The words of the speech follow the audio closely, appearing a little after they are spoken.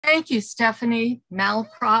Thank you, Stephanie,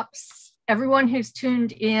 Malaprops, everyone who's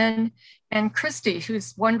tuned in, and Christy,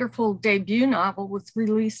 whose wonderful debut novel was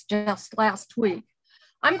released just last week.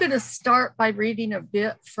 I'm going to start by reading a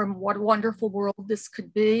bit from What a Wonderful World This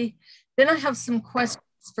Could Be. Then I have some questions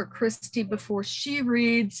for Christy before she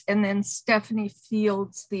reads, and then Stephanie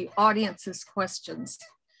fields the audience's questions.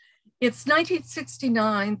 It's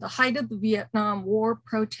 1969, the height of the Vietnam War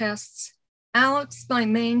protests. Alex, my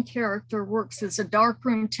main character, works as a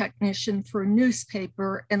darkroom technician for a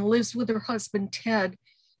newspaper and lives with her husband, Ted,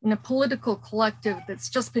 in a political collective that's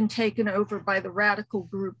just been taken over by the radical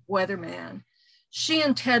group Weatherman. She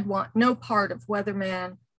and Ted want no part of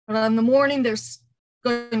Weatherman, but on the morning they're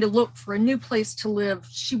going to look for a new place to live,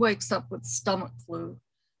 she wakes up with stomach flu.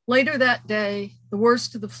 Later that day, the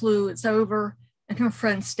worst of the flu is over, and her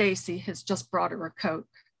friend Stacy has just brought her a Coke.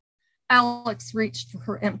 Alex reached for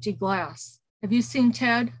her empty glass. Have you seen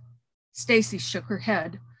Ted? Stacy shook her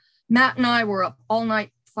head. Matt and I were up all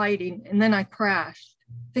night fighting, and then I crashed.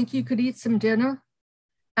 Think you could eat some dinner?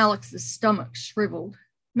 Alex's stomach shriveled,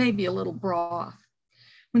 maybe a little broth.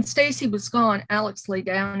 When Stacy was gone, Alex lay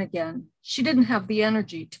down again. She didn't have the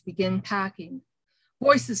energy to begin packing.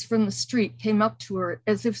 Voices from the street came up to her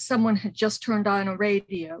as if someone had just turned on a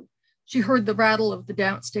radio. She heard the rattle of the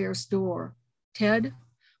downstairs door. Ted?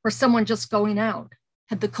 Or someone just going out?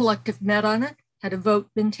 Had the collective met on it? Had a vote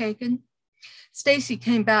been taken? Stacy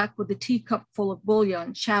came back with a teacup full of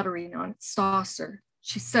bouillon chattering on its saucer.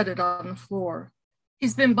 She set it on the floor.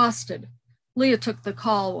 He's been busted. Leah took the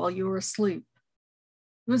call while you were asleep.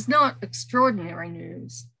 It was not extraordinary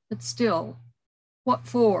news, but still. What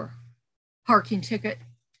for? Parking ticket.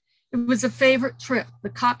 It was a favorite trick. The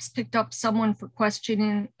cops picked up someone for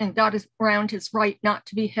questioning and got around his right not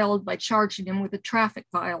to be held by charging him with a traffic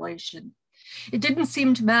violation. It didn't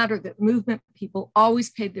seem to matter that movement people always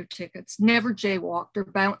paid their tickets, never jaywalked or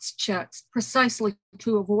bounced checks, precisely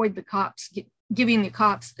to avoid the cops giving the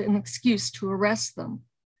cops an excuse to arrest them.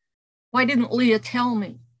 Why didn't Leah tell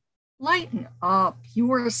me? Lighten up, you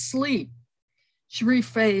were asleep. She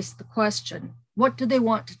rephrased the question. What did they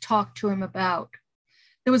want to talk to him about?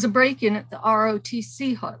 There was a break-in at the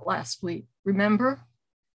ROTC hut last week, remember?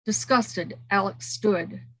 Disgusted, Alex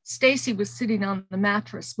stood. Stacy was sitting on the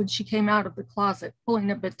mattress when she came out of the closet,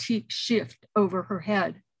 pulling a batik shift over her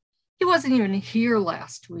head. He wasn't even here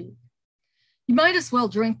last week. You might as well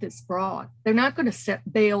drink this broth. They're not going to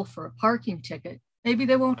set bail for a parking ticket. Maybe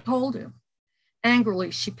they won't hold him.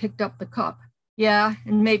 Angrily, she picked up the cup. Yeah,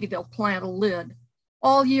 and maybe they'll plant a lid.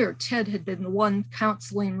 All year, Ted had been the one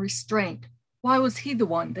counseling restraint. Why was he the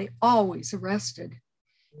one they always arrested?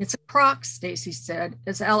 It's a crock, Stacy said,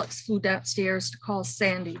 as Alex flew downstairs to call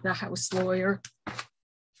Sandy, the house lawyer.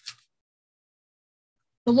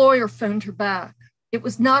 The lawyer phoned her back. It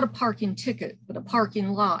was not a parking ticket, but a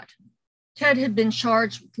parking lot. Ted had been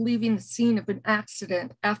charged with leaving the scene of an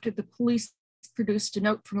accident after the police produced a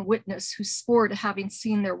note from a witness who swore to having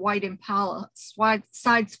seen their white Impala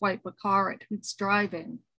sideswipe a car at who's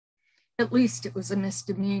driving. At least it was a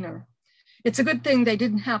misdemeanor. It's a good thing they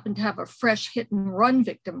didn't happen to have a fresh hit and run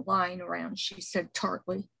victim lying around, she said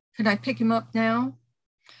tartly. Can I pick him up now?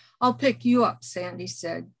 I'll pick you up, Sandy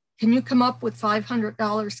said. Can you come up with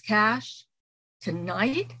 $500 cash?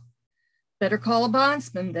 Tonight? Better call a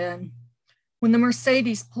bondsman then. When the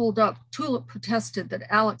Mercedes pulled up, Tulip protested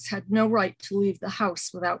that Alex had no right to leave the house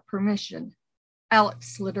without permission.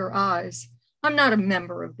 Alex slid her eyes. I'm not a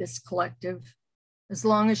member of this collective. As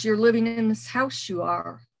long as you're living in this house, you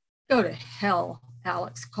are. Go to hell,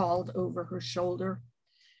 Alex called over her shoulder.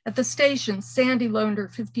 At the station, Sandy loaned her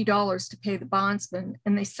 $50 to pay the bondsman,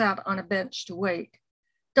 and they sat on a bench to wait.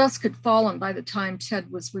 Dusk had fallen by the time Ted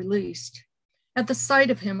was released. At the sight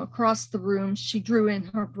of him across the room, she drew in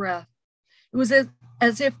her breath. It was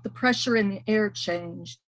as if the pressure in the air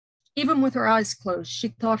changed. Even with her eyes closed, she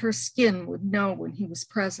thought her skin would know when he was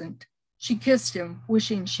present. She kissed him,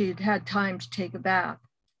 wishing she had had time to take a bath.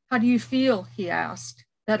 How do you feel? He asked.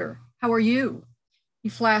 Better. How are you? He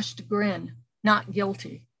flashed a grin. Not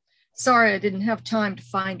guilty. Sorry I didn't have time to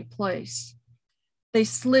find a place. They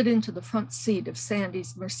slid into the front seat of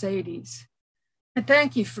Sandy's Mercedes. I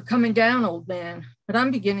thank you for coming down, old man, but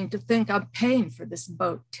I'm beginning to think I'm paying for this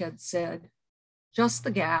boat, Ted said. Just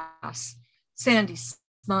the gas. Sandy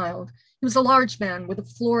smiled. He was a large man with a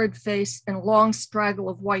florid face and a long straggle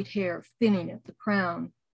of white hair thinning at the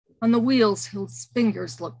crown. On the wheels, his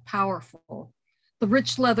fingers looked powerful. The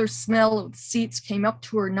rich leather smell of the seats came up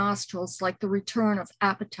to her nostrils like the return of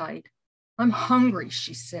appetite. I'm hungry,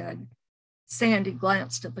 she said. Sandy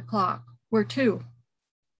glanced at the clock. Where to?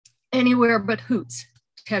 Anywhere but Hoots,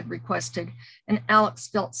 Ted requested, and Alex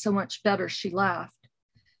felt so much better she laughed.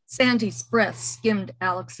 Sandy's breath skimmed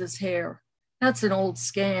Alex's hair. That's an old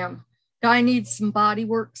scam. Guy needs some body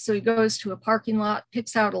work, so he goes to a parking lot,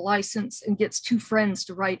 picks out a license, and gets two friends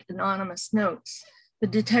to write anonymous notes. The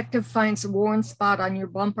detective finds a worn spot on your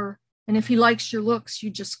bumper, and if he likes your looks, you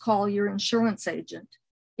just call your insurance agent.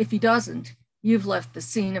 If he doesn't, you've left the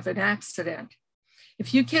scene of an accident.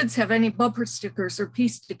 If you kids have any bumper stickers or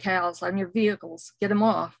peace decals on your vehicles, get them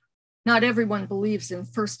off. Not everyone believes in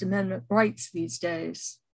First Amendment rights these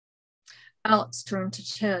days. Alex turned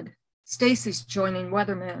to Ted. Stacy's joining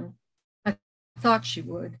Weatherman. I thought she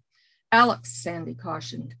would. Alex, Sandy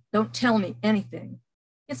cautioned, don't tell me anything.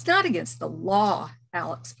 It's not against the law,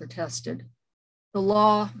 Alex protested. The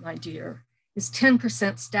law, my dear, is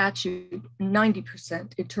 10% statute and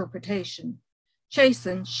 90% interpretation.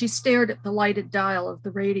 Chastened, she stared at the lighted dial of the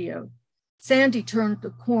radio. Sandy turned the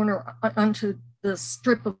corner onto the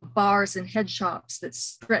strip of bars and head shops that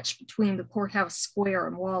stretched between the courthouse square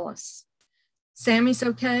and Wallace. Sammy's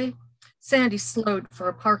okay? Sandy slowed for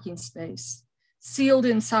a parking space. Sealed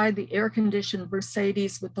inside the air-conditioned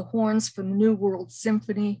Mercedes with the horns from the New World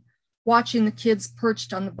Symphony, watching the kids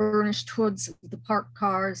perched on the burnished hoods of the parked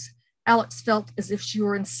cars, Alex felt as if she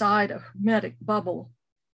were inside a hermetic bubble.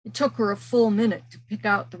 It took her a full minute to pick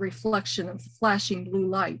out the reflection of the flashing blue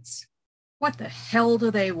lights. What the hell do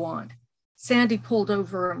they want? Sandy pulled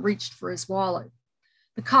over and reached for his wallet.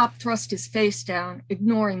 The cop thrust his face down,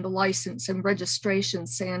 ignoring the license and registration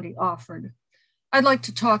Sandy offered. I'd like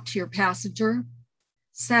to talk to your passenger.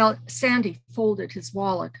 Sandy folded his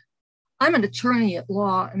wallet. I'm an attorney at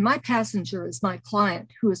law, and my passenger is my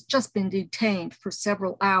client, who has just been detained for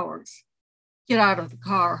several hours. Get out of the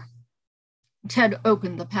car. Ted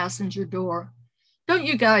opened the passenger door. Don't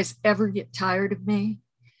you guys ever get tired of me?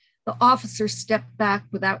 The officer stepped back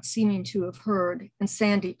without seeming to have heard, and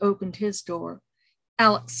Sandy opened his door.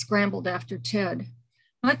 Alex scrambled after Ted.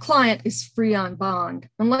 My client is free on bond.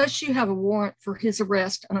 Unless you have a warrant for his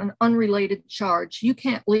arrest on an unrelated charge, you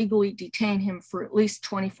can't legally detain him for at least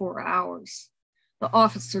 24 hours. The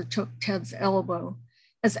officer took Ted's elbow.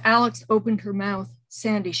 As Alex opened her mouth,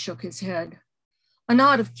 Sandy shook his head. A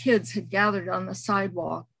knot of kids had gathered on the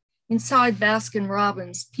sidewalk. Inside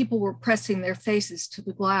Baskin-Robbins, people were pressing their faces to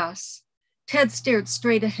the glass. Ted stared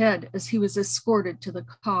straight ahead as he was escorted to the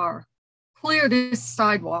car. Clear this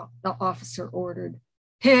sidewalk, the officer ordered.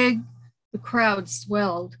 Pig! The crowd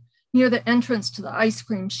swelled. Near the entrance to the ice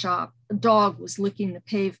cream shop, a dog was licking the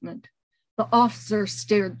pavement. The officer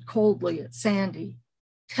stared coldly at Sandy.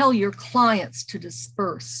 Tell your clients to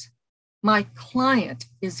disperse. My client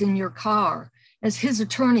is in your car. As his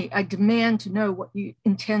attorney, I demand to know what you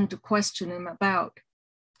intend to question him about.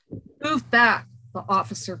 Move back, the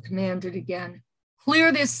officer commanded again.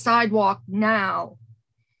 Clear this sidewalk now.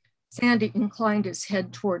 Sandy inclined his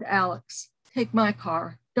head toward Alex. Take my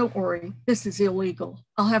car. Don't worry, this is illegal.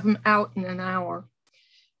 I'll have him out in an hour.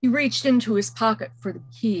 He reached into his pocket for the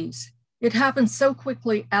keys. It happened so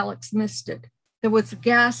quickly, Alex missed it. There was a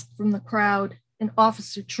gasp from the crowd, and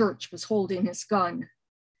Officer Church was holding his gun.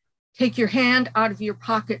 Take your hand out of your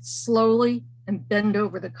pocket slowly and bend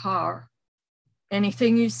over the car.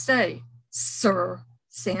 Anything you say, sir,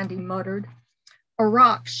 Sandy muttered. A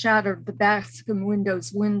rock shattered the Baskin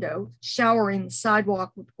window's window, showering the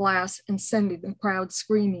sidewalk with glass and sending the crowd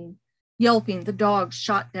screaming. Yelping, the dog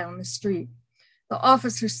shot down the street. The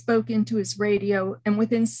officer spoke into his radio, and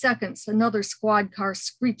within seconds, another squad car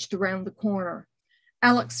screeched around the corner.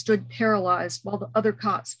 Alex stood paralyzed while the other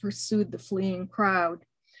cops pursued the fleeing crowd.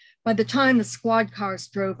 By the time the squad cars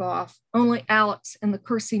drove off, only Alex and the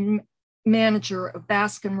cursing manager of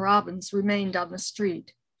Baskin-Robbins remained on the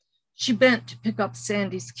street. She bent to pick up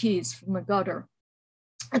Sandy's keys from the gutter.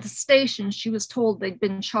 At the station, she was told they'd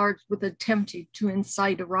been charged with attempting to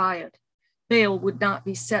incite a riot. Bail would not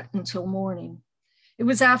be set until morning. It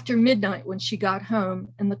was after midnight when she got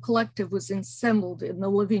home, and the collective was assembled in the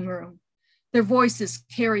living room. Their voices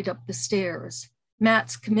carried up the stairs.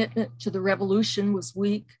 Matt's commitment to the revolution was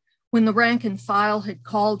weak. When the rank and file had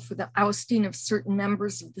called for the ousting of certain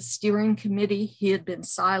members of the steering committee, he had been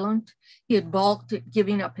silent. He had balked at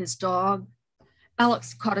giving up his dog.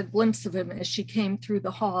 Alex caught a glimpse of him as she came through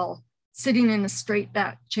the hall, sitting in a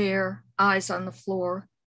straight-back chair, eyes on the floor.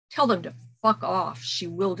 Tell them to fuck off, she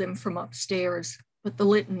willed him from upstairs, but the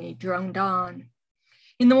litany droned on.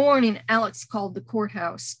 In the morning, Alex called the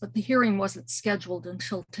courthouse, but the hearing wasn't scheduled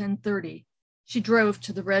until 10:30. She drove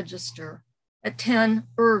to the register. At 10,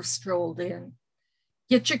 Irv strolled in.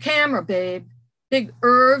 Get your camera, babe. Big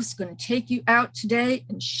Irv's going to take you out today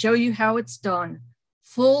and show you how it's done.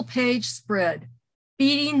 Full page spread.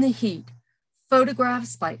 Beating the heat.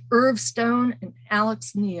 Photographs by Irv Stone and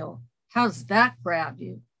Alex Neal. How's that grab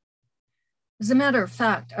you? As a matter of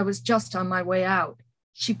fact, I was just on my way out.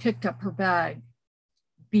 She picked up her bag.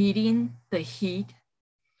 Beating the heat.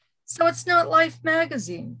 So it's not Life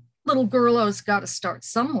magazine. Little girlo's got to start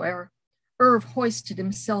somewhere. Irv hoisted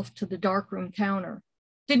himself to the darkroom counter.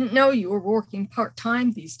 Didn't know you were working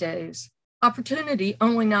part-time these days. Opportunity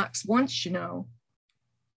only knocks once, you know.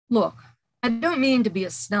 Look, I don't mean to be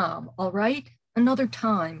a snob, all right? Another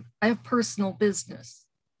time. I have personal business.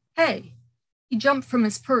 Hey, he jumped from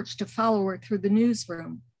his perch to follow her through the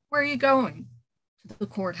newsroom. Where are you going? To the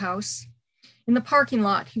courthouse. In the parking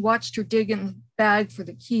lot, he watched her dig in the bag for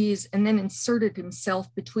the keys and then inserted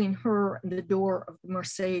himself between her and the door of the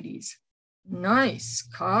Mercedes. Nice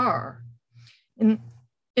car. And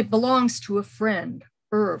it belongs to a friend,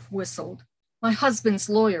 Irv whistled. My husband's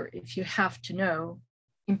lawyer, if you have to know.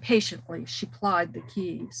 Impatiently, she plied the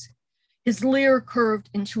keys. His leer curved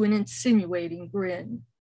into an insinuating grin.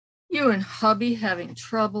 You and hubby having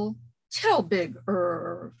trouble? Tell Big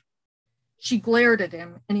Irv. She glared at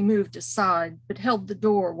him and he moved aside, but held the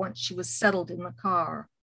door once she was settled in the car.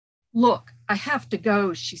 Look, I have to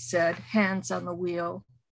go, she said, hands on the wheel.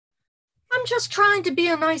 I'm just trying to be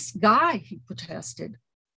a nice guy, he protested.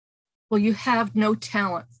 Well, you have no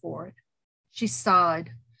talent for it. She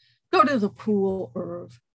sighed. Go to the pool,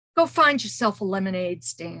 Irv. Go find yourself a lemonade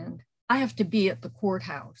stand. I have to be at the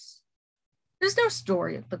courthouse. There's no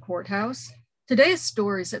story at the courthouse. Today's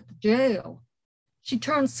story's at the jail. She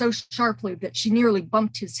turned so sharply that she nearly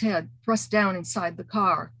bumped his head, thrust down inside the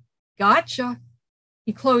car. Gotcha.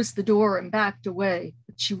 He closed the door and backed away,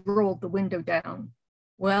 but she rolled the window down.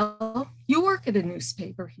 Well, you work at a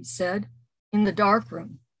newspaper, he said, in the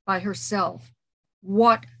darkroom, by herself.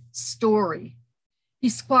 What story? He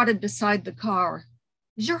squatted beside the car.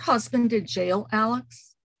 Is your husband in jail,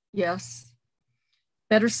 Alex? Yes.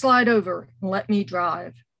 Better slide over and let me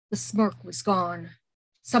drive. The smirk was gone.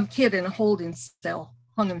 Some kid in a holding cell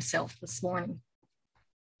hung himself this morning.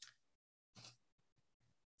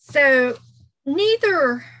 So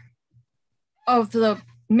neither of the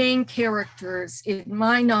main characters in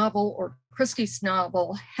my novel or Christy's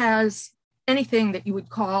novel has anything that you would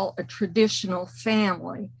call a traditional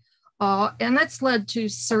family. And that's led to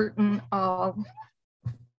certain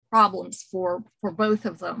problems for both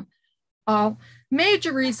of them.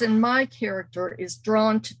 Major reason my character is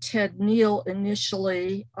drawn to Ted Neal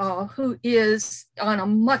initially, who is on a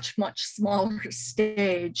much, much smaller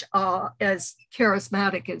stage, as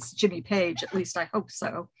charismatic as Jimmy Page, at least I hope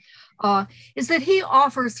so, is that he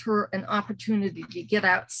offers her an opportunity to get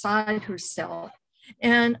outside herself.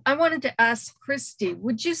 And I wanted to ask Christy,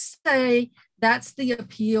 would you say that's the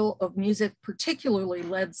appeal of music, particularly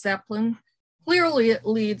Led Zeppelin? Clearly, it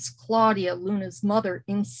leads Claudia, Luna's mother,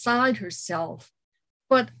 inside herself,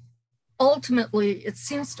 but ultimately it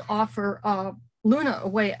seems to offer Luna a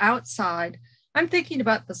way outside. I'm thinking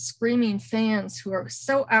about the screaming fans who are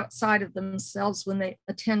so outside of themselves when they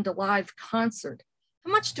attend a live concert.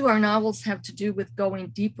 How much do our novels have to do with going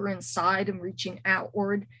deeper inside and reaching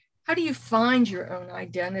outward? How do you find your own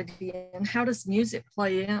identity, and how does music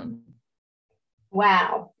play in?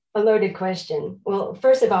 Wow. A loaded question. Well,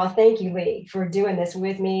 first of all, thank you, Lee, for doing this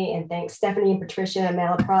with me. And thanks, Stephanie and Patricia and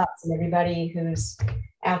Malaprop and everybody who's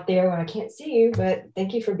out there. Well, I can't see you, but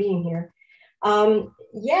thank you for being here.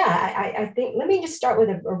 I think, let me just start with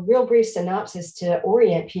a real brief synopsis to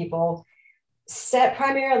orient people. Set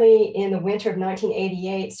primarily in the winter of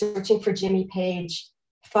 1988, Searching for Jimmy Page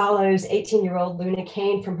follows 18-year-old Luna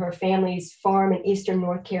Kane from her family's farm in eastern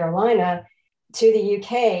North Carolina to the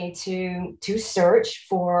UK to search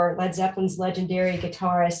for Led Zeppelin's legendary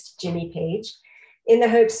guitarist, Jimmy Page, in the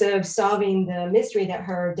hopes of solving the mystery that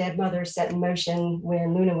her dead mother set in motion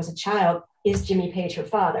when Luna was a child. Is Jimmy Page her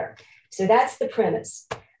father? So that's the premise.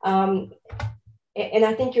 And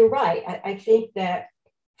I think you're right. I think that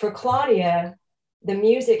for Claudia, the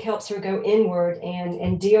music helps her go inward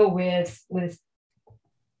and deal with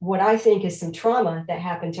what I think is some trauma that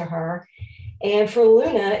happened to her. And for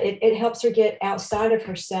Luna, it helps her get outside of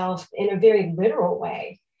herself in a very literal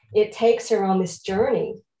way. It takes her on this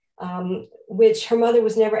journey, which her mother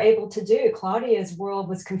was never able to do. Claudia's world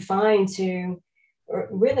was confined to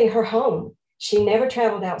really her home. She never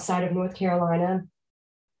traveled outside of North Carolina.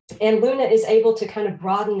 And Luna is able to kind of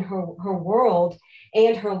broaden her world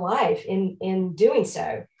and her life in doing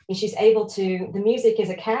so. And she's able to, the music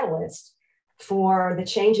is a catalyst for the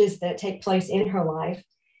changes that take place in her life.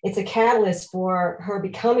 It's a catalyst for her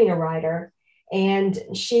becoming a writer. And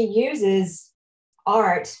she uses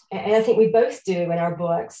art, and I think we both do in our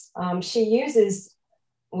books. She uses,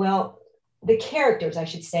 well, the characters, I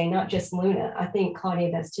should say, not just Luna. I think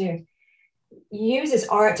Claudia does too. uses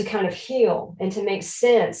art to kind of heal and to make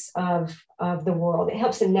sense of the world. It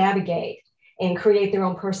helps them navigate and create their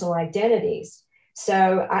own personal identities.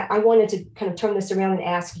 So I wanted to kind of turn this around and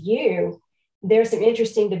ask you, there's some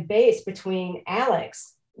interesting debates between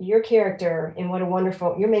Alex, your character, and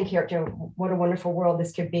your main character, what a wonderful world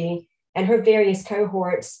this could be, and her various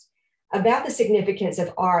cohorts about the significance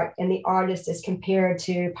of art and the artist as compared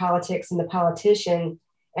to politics and the politician.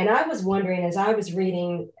 And I was wondering, as I was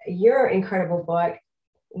reading your incredible book,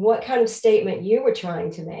 what kind of statement you were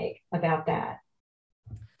trying to make about that.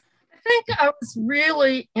 I think I was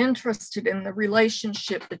really interested in the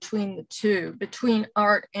relationship between the two, between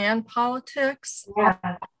art and politics. Yeah.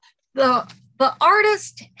 The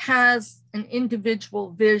artist has an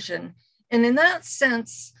individual vision, and in that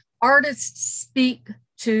sense, artists speak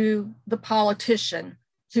to politicians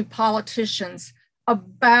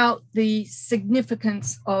about the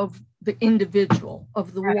significance of the individual,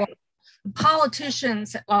 of the one.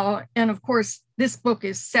 Politicians, and of course, this book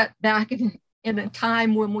is set back in a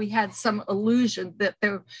time when we had some illusion that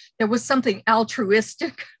there was something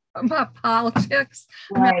altruistic about politics.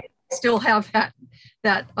 Right. I mean, I still have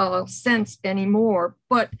that sense anymore,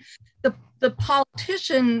 but the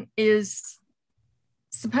politician is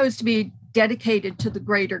supposed to be dedicated to the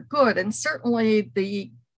greater good, and certainly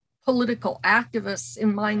the political activists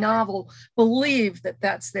in my novel believe that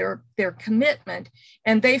that's their commitment,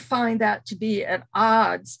 and they find that to be at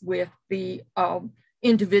odds with the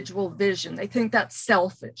individual vision. They think that's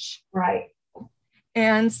selfish. Right.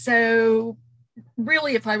 And so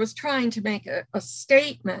really, if I was trying to make a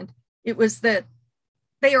statement, it was that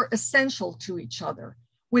they are essential to each other.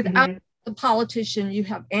 Without the politician, you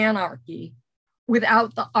have anarchy.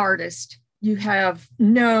 Without the artist, you have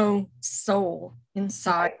no soul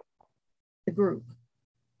inside the group.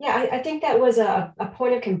 Yeah, I think that was a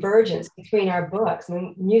point of convergence between our books. I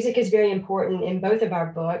mean, music is very important in both of our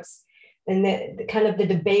books. And the kind of the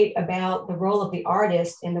debate about the role of the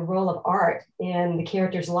artist and the role of art in the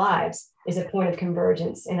characters' lives is a point of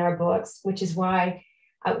convergence in our books, which is why,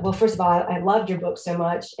 first of all, I loved your book so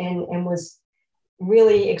much and was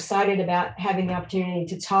really excited about having the opportunity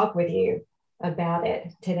to talk with you about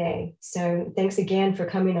it today. So thanks again for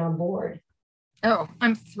coming on board. Oh,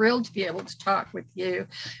 I'm thrilled to be able to talk with you.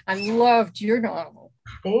 I loved your novel.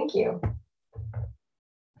 Thank you.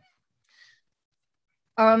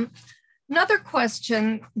 Another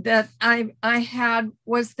question that I had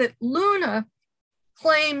was that Luna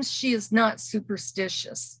claims she is not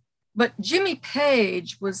superstitious, but Jimmy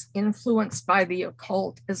Page was influenced by the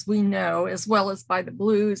occult, as we know, as well as by the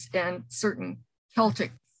blues and certain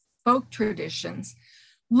Celtic folk traditions.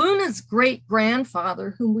 Luna's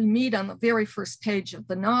great-grandfather, whom we meet on the very first page of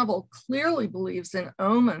the novel, clearly believes in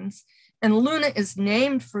omens, and Luna is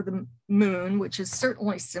named for the moon, which is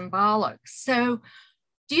certainly symbolic. So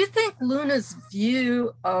do you think Luna's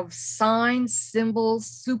view of signs, symbols,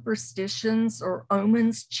 superstitions, or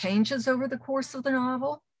omens changes over the course of the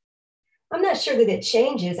novel? I'm not sure that it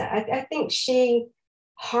changes. I think she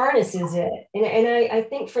harnesses it. And I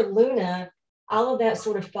think for Luna, all of that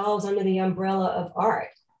sort of falls under the umbrella of art.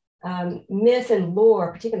 Myth and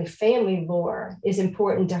lore, particularly family lore, is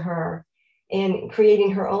important to her in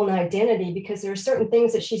creating her own identity, because there are certain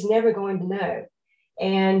things that she's never going to know.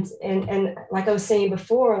 And like I was saying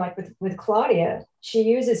before, like with Claudia, she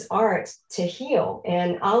uses art to heal.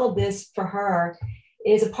 And all of this for her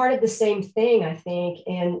is a part of the same thing, I think.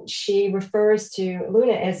 And she refers to,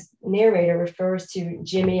 Luna as narrator refers to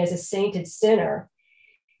Jimmy as a sainted sinner.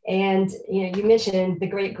 And you mentioned the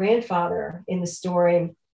great-grandfather in the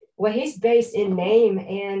story. Well, he's based in name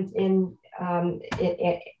and in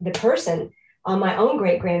the person on my own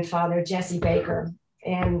great-grandfather, Jesse Baker.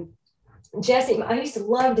 And Jesse, I used to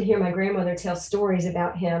love to hear my grandmother tell stories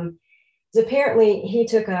about him. Because apparently he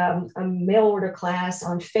took a mail order class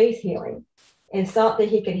on faith healing and thought that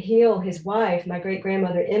he could heal his wife, my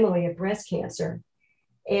great-grandmother Emily, of breast cancer.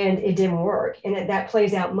 And it didn't work. And that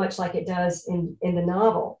plays out much like it does in the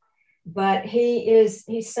novel. But he's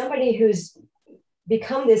somebody who's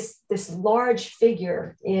become this large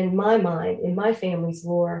figure in my mind, in my family's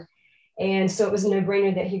lore. And so it was a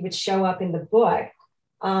no-brainer that he would show up in the book.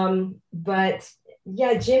 But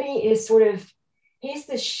yeah, Jimmy is he's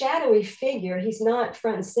the shadowy figure. He's not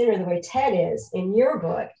front and center the way Ted is in your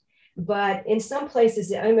book. But in some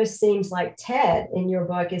places, it almost seems like Ted in your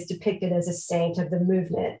book is depicted as a saint of the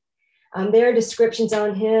movement. There are descriptions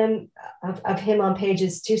on him, of him on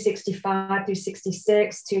pages 265 through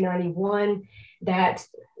 66, 291, that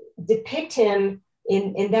depict him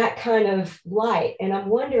in that kind of light. And I'm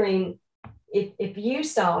wondering if you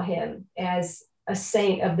saw him as a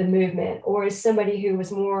saint of the movement, or as somebody who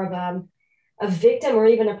was more of a victim or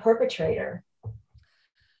even a perpetrator.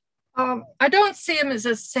 I don't see him as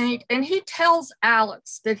a saint, and he tells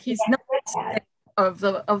Alex that he's not a saint of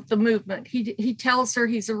the movement. He tells her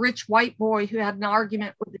he's a rich white boy who had an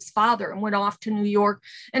argument with his father and went off to New York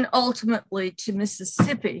and ultimately to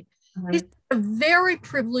Mississippi. Mm-hmm. He's a very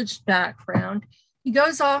privileged background. He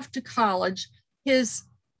goes off to college. His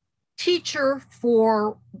teacher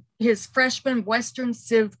for his freshman Western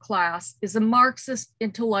Civ class is a Marxist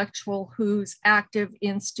intellectual who's active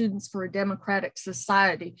in Students for a Democratic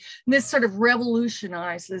Society. And this sort of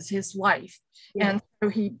revolutionizes his life. Yeah. And so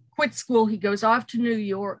he quits school, he goes off to New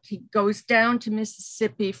York, he goes down to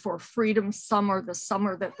Mississippi for Freedom Summer, the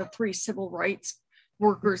summer that the 3 civil rights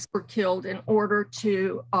workers were killed, in order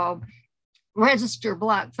to register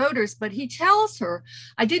Black voters. But he tells her,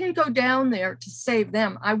 I didn't go down there to save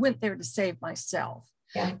them, I went there to save myself.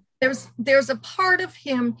 Yeah. There's a part of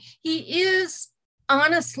him, he is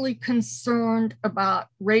honestly concerned about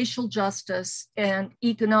racial justice and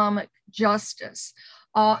economic justice.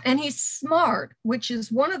 And he's smart, which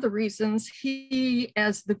is one of the reasons he,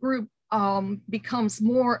 as the group becomes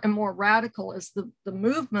more and more radical, as the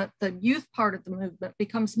movement, the youth part of the movement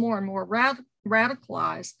becomes more and more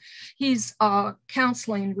radicalized. He's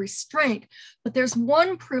counseling restraint, but there's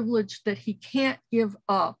one privilege that he can't give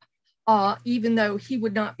up, even though he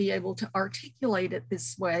would not be able to articulate it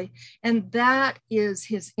this way, and that is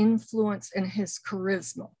his influence and his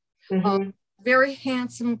charisma. Mm-hmm. Very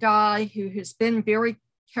handsome guy who has been very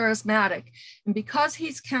charismatic. And because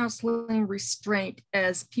he's counseling restraint,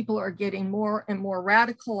 as people are getting more and more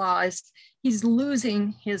radicalized, he's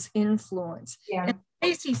losing his influence. Yeah. And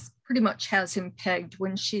Stacey pretty much has him pegged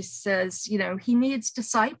when she says, you know, he needs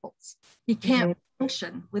disciples. He can't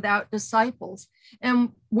function without disciples.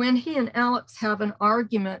 And when he and Alex have an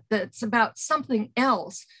argument that's about something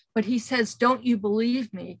else, but he says, don't you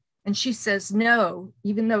believe me? And she says no,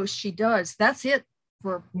 even though she does. That's it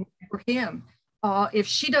for him. If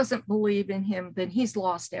she doesn't believe in him, then he's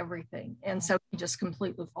lost everything. And so he just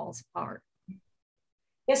completely falls apart.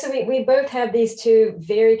 Yeah, so we both have these 2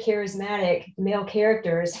 very charismatic male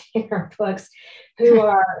characters in our books who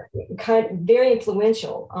are very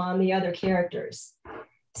influential on the other characters.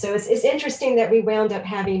 So it's interesting that we wound up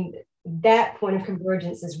having that point of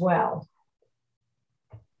convergence as well.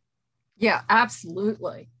 Yeah,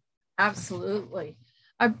 absolutely. Absolutely.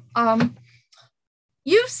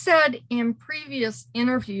 You've said in previous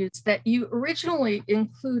interviews that you originally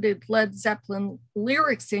included Led Zeppelin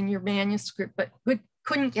lyrics in your manuscript, but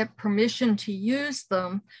couldn't get permission to use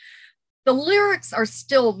them. The lyrics are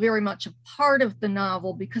still very much a part of the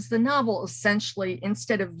novel, because the novel essentially,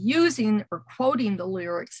 instead of using or quoting the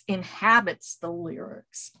lyrics, inhabits the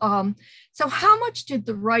lyrics. So how much did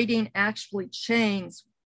the writing actually change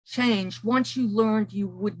once you learned you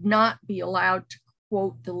would not be allowed to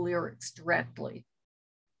quote the lyrics directly?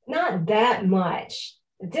 Not that much.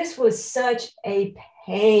 This was such a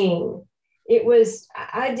pain. It was,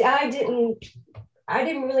 I didn't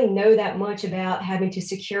really know that much about having to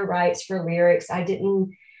secure rights for lyrics. I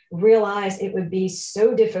didn't realize it would be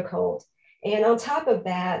so difficult. And on top of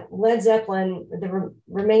that, Led Zeppelin, the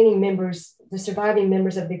remaining members, the surviving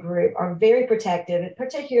members of the group, are very protective,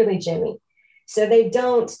 particularly Jimmy. So they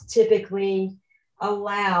don't typically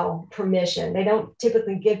allow permission. They don't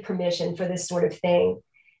typically give permission for this sort of thing.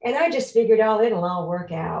 And I just figured, it'll all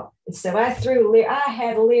work out. And so I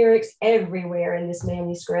had lyrics everywhere in this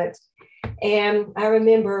manuscript. And I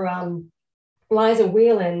remember Liza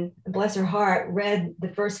Whelan, bless her heart, read the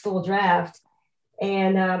first full draft.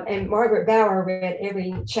 And Margaret Bauer read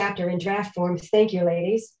every chapter in draft form. Thank you,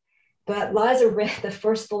 ladies. But Liza read the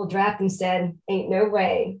first full draft and said, ain't no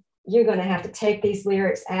way. You're going to have to take these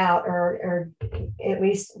lyrics out, or at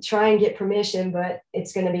least try and get permission, but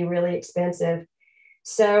it's going to be really expensive.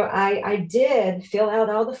 So I did fill out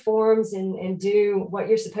all the forms and do what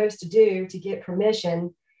you're supposed to do to get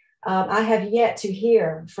permission. I have yet to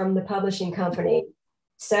hear from the publishing company.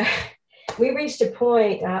 So we reached a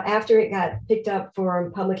point after it got picked up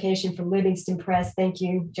for publication from Livingston Press, thank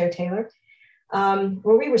you, Joe Taylor,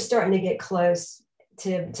 where we were starting to get close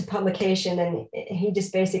to publication. And he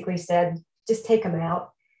just basically said, just take them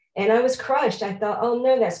out. And I was crushed. I thought, oh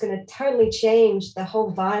no, that's going to totally change the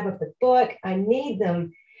whole vibe of the book. I need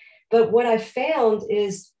them. But what I found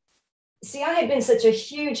is, see, I had been such a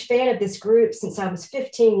huge fan of this group since I was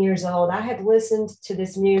 15 years old. I had listened to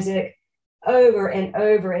this music over and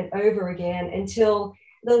over and over again until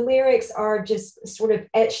the lyrics are just sort of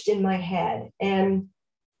etched in my head. And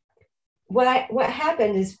what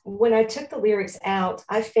happened is, when I took the lyrics out,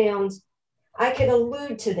 I found I could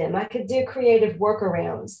allude to them. I could do creative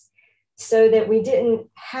workarounds. so that we didn't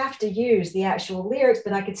have to use the actual lyrics,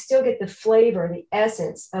 but I could still get the flavor, the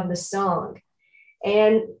essence of the song.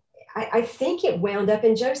 And I think it wound up,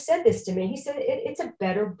 and Joe said this to me, he said, it's a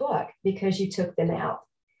better book because you took them out.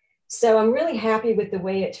 So I'm really happy with the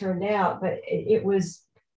way it turned out, but it was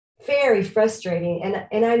very frustrating.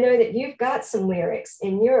 And I know that you've got some lyrics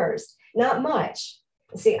in yours, not much.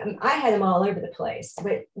 See, I had them all over the place,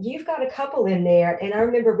 but you've got a couple in there. And I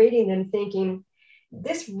remember reading them thinking,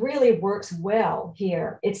 this really works well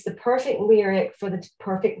here. It's the perfect lyric for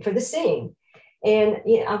the scene. And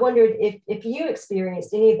I wondered if you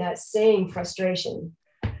experienced any of that same frustration.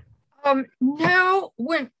 No,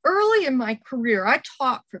 when early in my career, I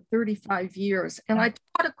taught for 35 years, and I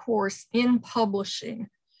taught a course in publishing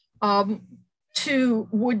to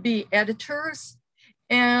would-be editors.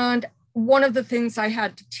 And one of the things I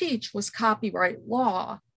had to teach was copyright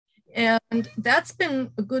law. And that's been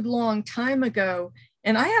a good long time ago.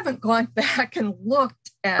 And I haven't gone back and looked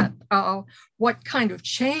at what kind of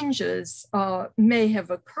changes may have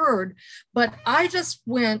occurred, but I just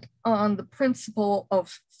went on the principle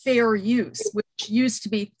of fair use, which used to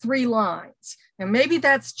be 3 lines. And maybe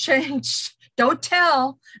that's changed. Don't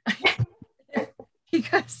tell,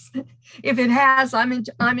 because if it has, I'm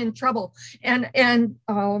in trouble. And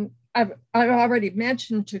I've already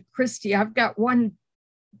mentioned to Christy, I've got one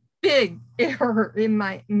big error in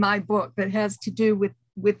my book that has to do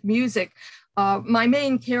with music. My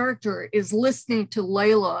main character is listening to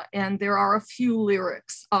Layla, and there are a few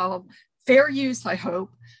lyrics, fair use, I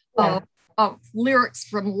hope, of lyrics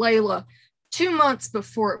from Layla 2 months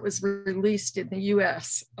before it was released in the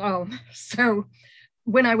US. So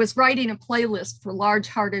when I was writing a playlist for Large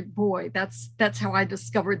Hearted Boy, that's how I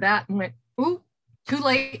discovered that and went, ooh, too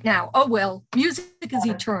late now. Oh, well, music is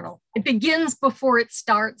eternal. It begins before it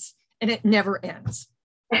starts and it never ends.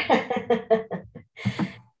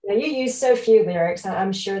 Now, you use so few lyrics.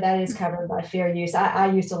 I'm sure that is covered by fair use.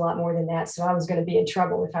 I used a lot more than that, so I was going to be in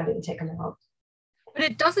trouble if I didn't take them out. But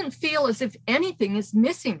it doesn't feel as if anything is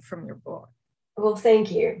missing from your book. Well,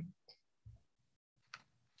 thank you.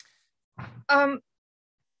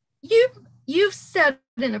 You've said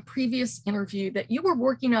in a previous interview that you were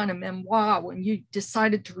working on a memoir when you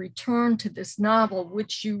decided to return to this novel,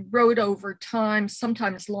 which you wrote over time,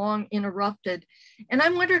 sometimes long interrupted. And I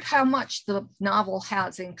wondered how much the novel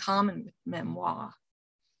has in common with memoir.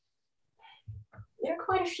 There are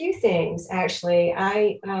quite a few things, actually.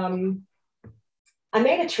 I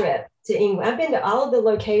made a trip to England. I've been to all of the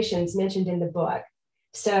locations mentioned in the book.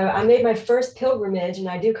 So I made my first pilgrimage, and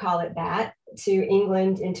I do call it that, to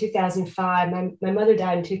England in 2005. My mother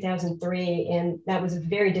died in 2003, and that was a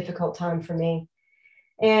very difficult time for me.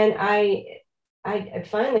 And I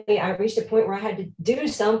finally reached a point where I had to do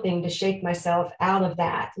something to shake myself out of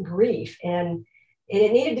that grief. And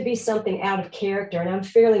it needed to be something out of character. And I'm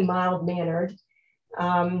fairly mild-mannered.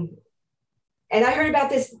 And I heard about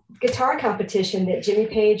this guitar competition that Jimmy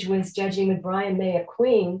Page was judging with Brian May of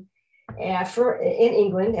Queen in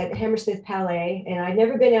England at Hammersmith Palais. And I'd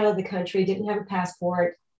never been out of the country, didn't have a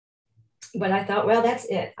passport. But I thought, well, that's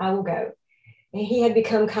it. I will go. And he had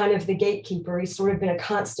become kind of the gatekeeper. He's sort of been a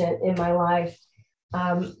constant in my life.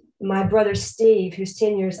 My brother Steve, who's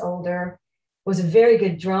 10 years older, was a very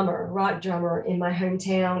good drummer, rock drummer in my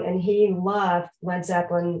hometown. And he loved Led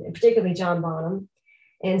Zeppelin, and particularly John Bonham.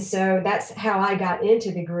 And so that's how I got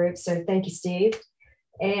into the group. So thank you, Steve.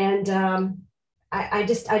 And I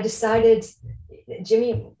decided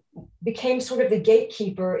Jimmy became sort of the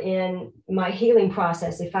gatekeeper in my healing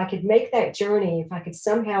process. If I could make that journey, if I could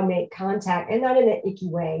somehow make contact, and not in an icky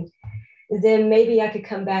way, then maybe I could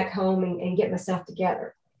come back home and get myself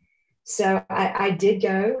together. So I did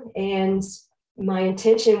go, and my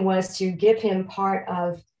intention was to give him part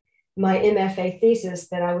of my MFA thesis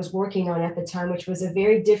that I was working on at the time, which was a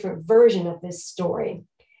very different version of this story,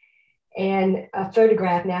 and a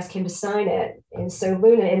photograph, and ask him to sign it. And so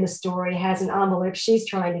Luna in the story has an envelope she's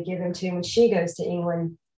trying to give him to when she goes to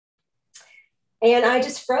England. And I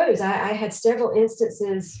just froze. I had several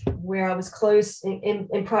instances where I was close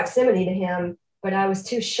in proximity to him, but I was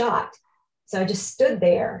too shocked. So I just stood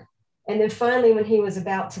there. And then finally, when he was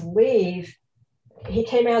about to leave, he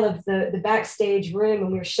came out of the backstage room,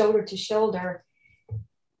 and we were shoulder to shoulder.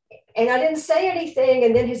 And I didn't say anything.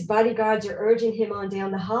 And then his bodyguards are urging him on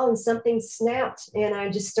down the hall, and something snapped. And I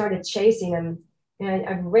just started chasing him. And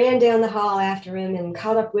I ran down the hall after him and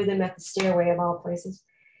caught up with him at the stairway of all places.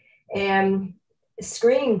 And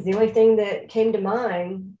screamed. The only thing that came to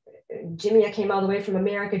mind, Jimmy, I came all the way from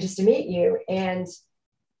America just to meet you. And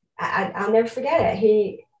I'll never forget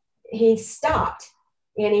it. He stopped,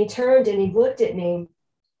 and he turned and he looked at me,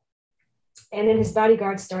 And then his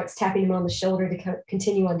bodyguard starts tapping him on the shoulder to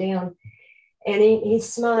continue on down. And he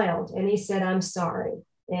smiled and he said, "I'm sorry."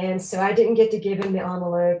 And so I didn't get to give him the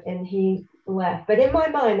envelope and he left. But in my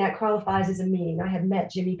mind, that qualifies as a meeting. I have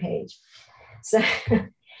met Jimmy Page. So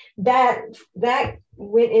that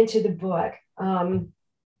went into the book,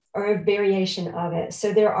 or a variation of it.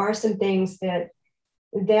 So there are some things that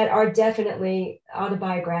are definitely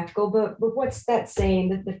autobiographical, but what's that saying,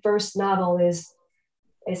 that the first novel is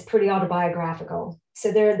pretty autobiographical.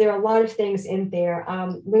 So there are a lot of things in there.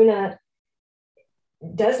 Luna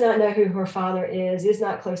does not know who her father is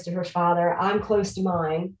not close to her father. I'm close to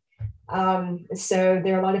mine. So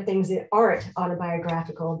there are a lot of things that aren't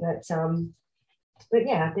autobiographical, but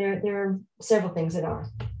yeah, there are several things that are.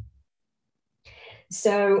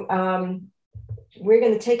 So we're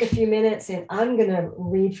going to take a few minutes and I'm going to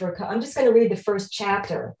read I'm just going to read the first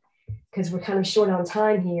chapter because we're kind of short on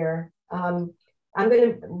time here. I'm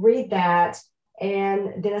going to read that,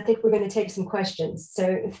 and then I think we're going to take some questions.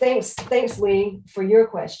 So thanks, Lee, for your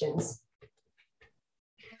questions.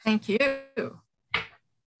 Thank you.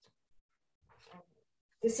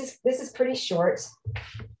 This is pretty short.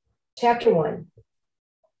 Chapter 1.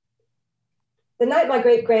 The night my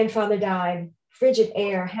great-grandfather died, frigid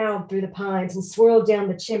air howled through the pines and swirled down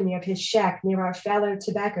the chimney of his shack near our fallow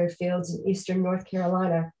tobacco fields in eastern North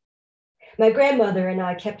Carolina. My grandmother and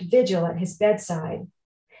I kept vigil at his bedside,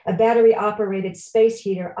 a battery-operated space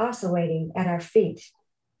heater oscillating at our feet,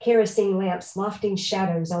 kerosene lamps lofting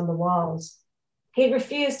shadows on the walls. He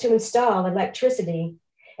refused to install electricity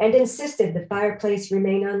and insisted the fireplace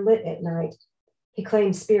remain unlit at night. He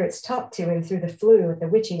claimed spirits talked to him through the flue at the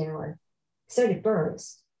witching hour. So did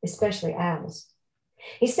birds, especially owls.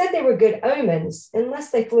 He said they were good omens unless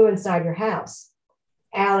they flew inside your house.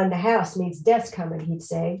 Owl in the house means death's coming, he'd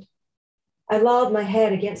say. I lolled my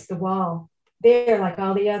head against the wall, bare like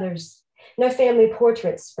all the others. No family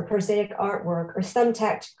portraits or prosaic artwork or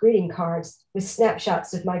thumbtacked greeting cards with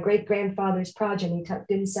snapshots of my great-grandfather's progeny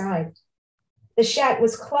tucked inside. The shack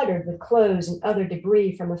was cluttered with clothes and other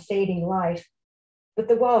debris from a fading life, but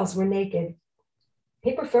the walls were naked.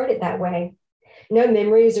 He preferred it that way. No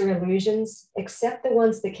memories or illusions, except the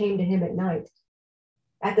ones that came to him at night.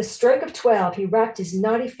 At the stroke of 12, he wrapped his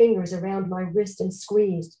knotty fingers around my wrist and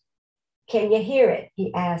squeezed. "Can you hear it?"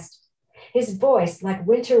 he asked, his voice like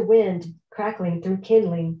winter wind crackling through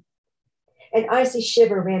kindling. An icy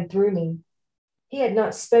shiver ran through me. He had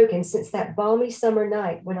not spoken since that balmy summer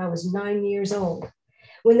night when I was 9 years old,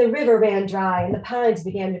 when the river ran dry and the pines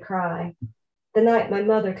began to cry, the night my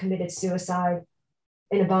mother committed suicide.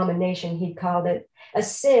 An abomination, he'd called it, a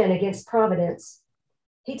sin against Providence.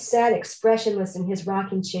 He'd sat expressionless in his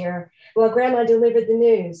rocking chair while Grandma delivered the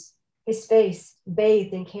news, his face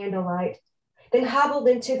bathed in candlelight, then hobbled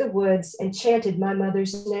into the woods and chanted my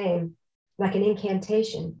mother's name, like an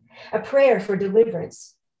incantation, a prayer for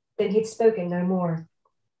deliverance. Then he'd spoken no more.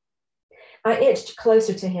 I inched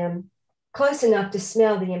closer to him, close enough to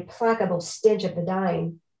smell the implacable stench of the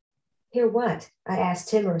dying. "Hear what?" I asked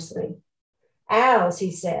timorously. "Owls,"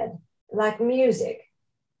 he said, "like music."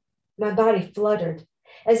 My body fluttered,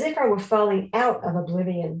 as if I were falling out of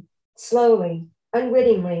oblivion, slowly,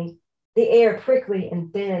 unwittingly, the air prickly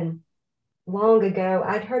and thin. Long ago,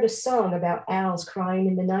 I'd heard a song about owls crying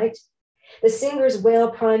in the night. The singers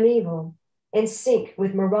wail primeval, in sync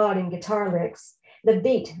with marauding guitar licks, the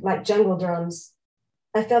beat like jungle drums.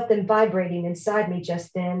 I felt them vibrating inside me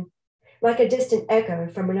just then, like a distant echo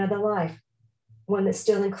from another life, one that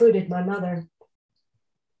still included my mother.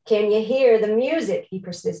 "Can you hear the music?" he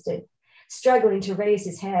persisted, struggling to raise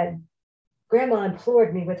his head. Grandma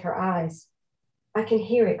implored me with her eyes. "I can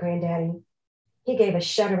hear it, Granddaddy." He gave a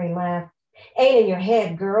shuddering laugh. "Ain't in your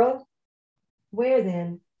head, girl." "Where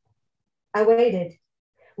then?" I waited,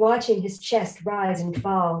 watching his chest rise and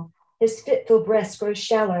fall, his fitful breast grow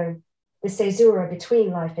shallow, the caesura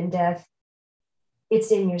between life and death.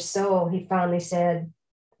 "It's in your soul," he finally said.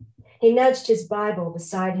 He nudged his Bible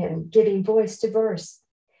beside him, giving voice to verse.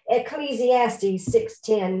 "Ecclesiastes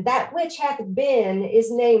 6:10, that which hath been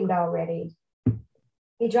is named already."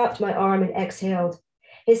 He dropped my arm and exhaled,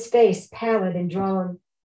 his face pallid and drawn.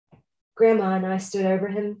 Grandma and I stood over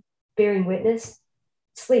him, bearing witness,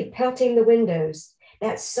 sleep pelting the windows,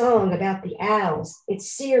 that song about the owls,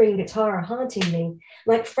 its searing guitar haunting me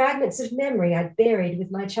like fragments of memory I'd buried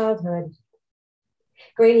with my childhood.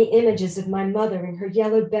 Grainy images of my mother in her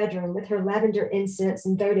yellow bedroom with her lavender incense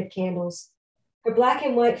and votive candles, her black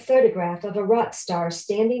and white photograph of a rock star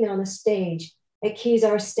standing on a stage at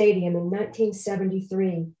Kezar Stadium in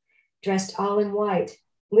 1973, dressed all in white,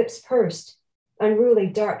 lips pursed, unruly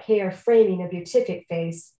dark hair framing a beatific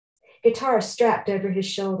face, guitar strapped over his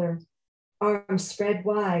shoulder. arms spread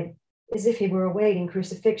wide, as if he were awaiting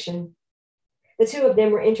crucifixion. The two of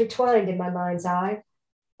them were intertwined in my mind's eye,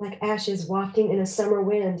 like ashes wafting in a summer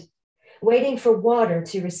wind, waiting for water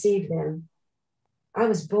to receive them. I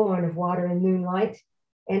was born of water and moonlight,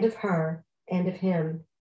 and of her, and of him.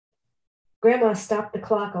 Grandma stopped the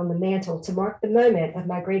clock on the mantel to mark the moment of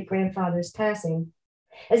my great-grandfather's passing,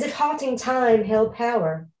 as if halting time held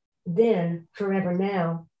power, then, forever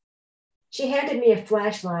now. She handed me a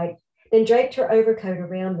flashlight, then draped her overcoat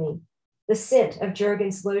around me, the scent of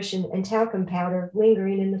Jergens lotion and talcum powder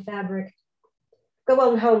lingering in the fabric. Go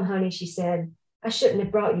on home, honey, she said. I shouldn't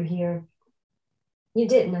have brought you here. You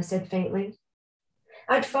didn't, I said faintly.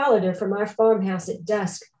 I'd followed her from our farmhouse at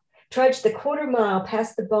dusk, trudged the quarter-mile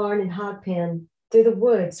past the barn and hog pen, through the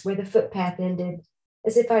woods where the footpath ended,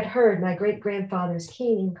 as if I'd heard my great-grandfather's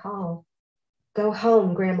keening call. Go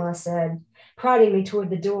home, Grandma said, prodding me toward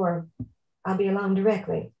the door. I'll be along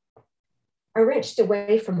directly. I wrenched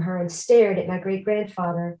away from her and stared at my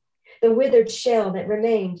great-grandfather, the withered shell that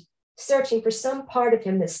remained, searching for some part of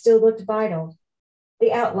him that still looked vital,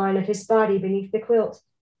 the outline of his body beneath the quilt,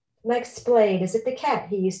 legs splayed as if the cat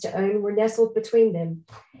he used to own were nestled between them,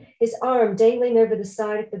 his arm dangling over the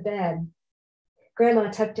side of the bed.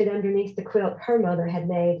 Grandma tucked it underneath the quilt her mother had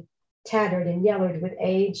made, tattered and yellowed with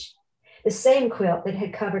age, the same quilt that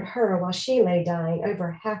had covered her while she lay dying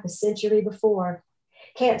over half a century before,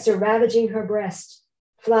 cancer ravaging her breast,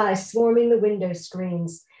 flies swarming the window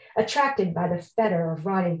screens, attracted by the fetor of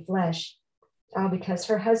rotting flesh, all because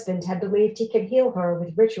her husband had believed he could heal her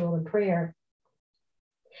with ritual and prayer.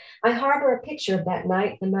 I harbor a picture of that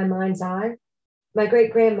night in my mind's eye, my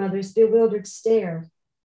great-grandmother's bewildered stare,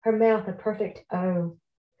 her mouth a perfect O,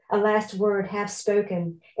 a last word half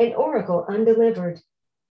spoken, an oracle undelivered.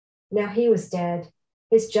 Now he was dead,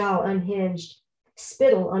 his jaw unhinged,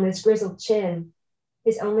 spittle on his grizzled chin,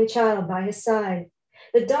 his only child by his side,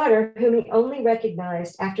 the daughter whom he only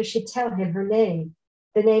recognized after she'd tell him her name,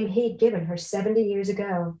 the name he'd given her 70 years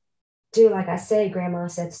ago. Do like I say, Grandma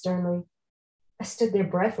said sternly. I stood there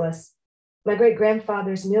breathless, my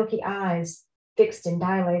great-grandfather's milky eyes, fixed and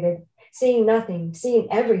dilated, seeing nothing, seeing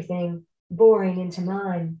everything, boring into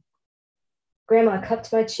mine. Grandma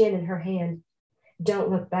cupped my chin in her hand. Don't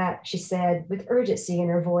look back, she said, with urgency in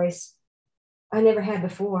her voice. I never had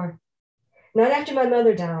before. Not after my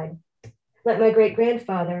mother died. Like my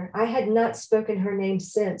great-grandfather, I had not spoken her name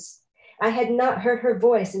since. I had not heard her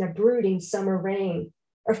voice in a brooding summer rain,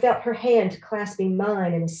 or felt her hand clasping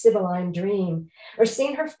mine in a sibylline dream, or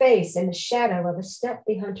seen her face in the shadow of a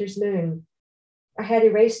stealthy hunter's moon. I had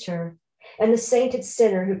erased her, and the sainted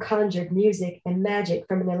sinner who conjured music and magic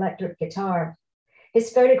from an electric guitar,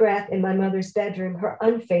 his photograph in my mother's bedroom, her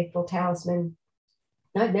unfaithful talisman.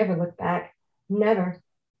 I'd never looked back, never,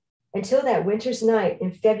 until that winter's night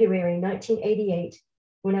in February 1988,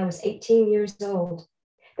 when I was 18 years old.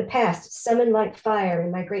 The past summoned like fire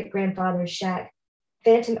in my great-grandfather's shack,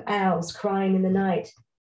 phantom owls crying in the night.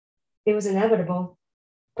 It was inevitable.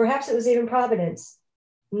 Perhaps it was even Providence.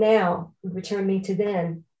 Now would return me to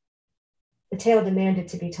then. The tale demanded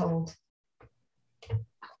to be told.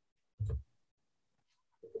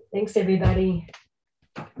 Thanks, everybody.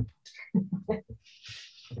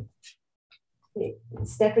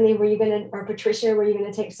 Stephanie, or Patricia, were you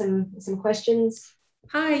gonna take some questions?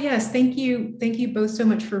 Hi, yes, thank you. Thank you both so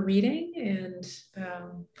much for reading and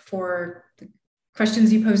for the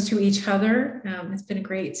questions you posed to each other. It's been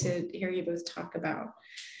great to hear you both talk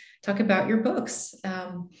about your books.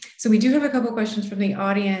 So we do have a couple questions from the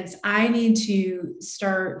audience. I need to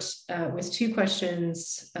start with two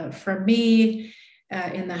questions from me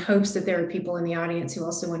in the hopes that there are people in the audience who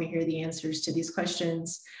also want to hear the answers to these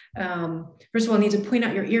questions. First of all, I need to point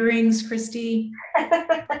out your earrings, Christy,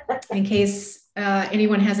 in case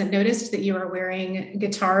anyone hasn't noticed that you are wearing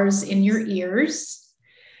guitars in your ears.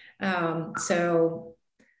 So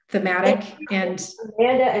thematic. And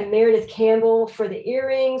Amanda and Meredith Campbell for the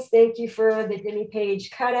earrings. Thank you for the Jimmy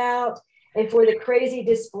Page cutout and for the crazy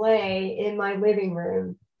display in my living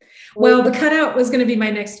room. Well, the cutout was going to be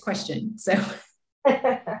my next question. So,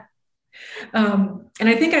 and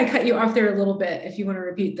I think I cut you off there a little bit. If you want to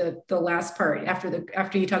repeat the last part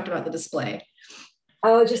after you talked about the display.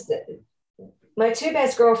 Oh, just my two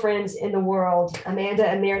best girlfriends in the world, Amanda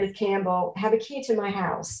and Meredith Campbell, have a key to my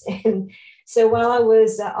house. And so while I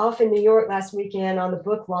was off in New York last weekend on the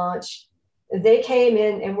book launch, they came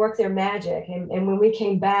in and worked their magic. And when we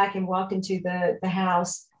came back and walked into the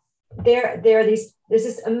house, there's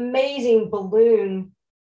this amazing balloon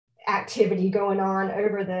activity going on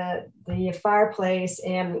over the fireplace,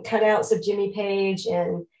 and cutouts of Jimmy Page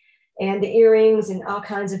and and the earrings and all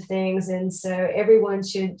kinds of things. And so everyone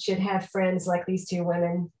should have friends like these two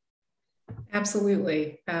women.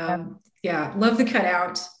 Absolutely. Yeah, love the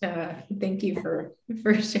cutout. Thank you for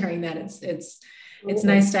sharing that. It's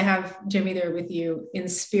nice to have Jimmy there with you in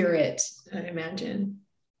spirit, I imagine.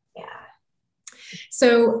 Yeah.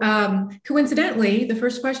 So coincidentally, the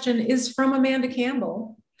first question is from Amanda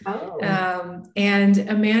Campbell. Oh. And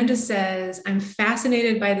Amanda says, I'm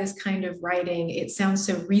fascinated by this kind of writing. It sounds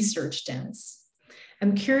so research dense.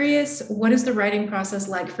 I'm curious, what is the writing process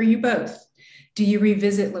like for you both? Do you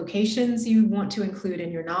revisit locations you want to include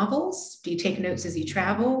in your novels? Do you take notes as you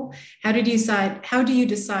travel? How do you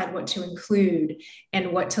decide what to include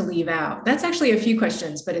and what to leave out? That's actually a few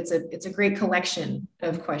questions, but it's a great collection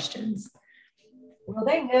of questions. Well,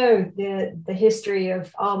 they know the history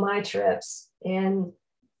of all my trips, and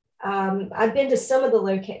I've been to some of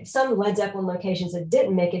some Led Zeppelin locations that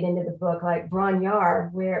didn't make it into the book, like Bron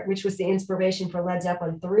Yar, which was the inspiration for Led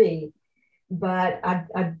Zeppelin 3. But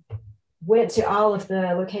I went to all of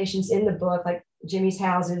the locations in the book, like Jimmy's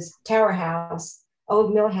houses, Tower House,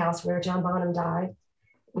 Old Mill House, where John Bonham died,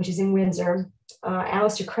 which is in Windsor,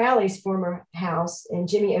 Aleister Crowley's former house, and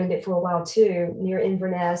Jimmy owned it for a while too, near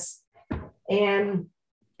Inverness, and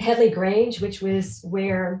Headley Grange, which was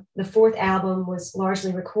where the fourth album was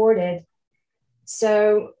largely recorded.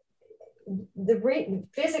 So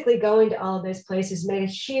physically going to all of those places made a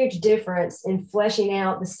huge difference in fleshing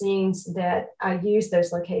out the scenes that I used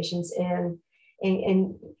those locations in,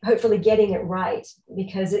 and hopefully getting it right,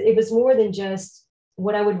 because it was more than just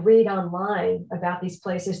what I would read online about these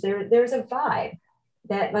places. There's a vibe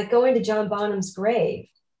that, like going to John Bonham's grave.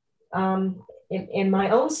 In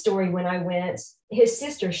my own story, when I went, his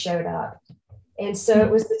sister showed up. And so it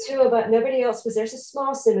was the two of us, nobody else was there. There's a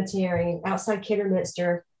small cemetery outside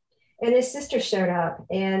Kidderminster, and his sister showed up.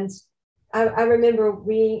 And I remember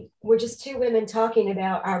we were just two women talking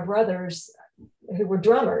about our brothers who were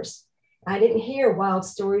drummers. I didn't hear wild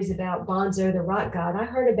stories about Bonzo, the rock god. I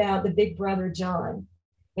heard about the big brother, John,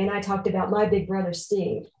 and I talked about my big brother,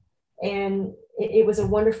 Steve. And it was a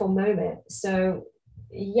wonderful moment. So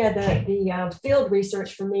yeah, the field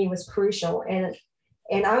research for me was crucial.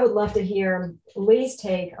 And I would love to hear Lee's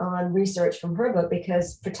take on research from her book,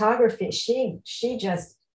 because photography, she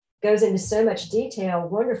just goes into so much detail,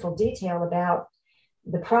 wonderful detail about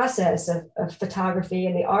the process of photography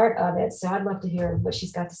and the art of it. So I'd love to hear what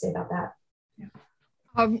she's got to say about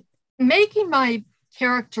that. Making my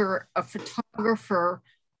character a photographer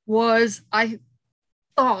was, I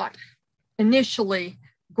thought initially,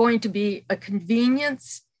 going to be a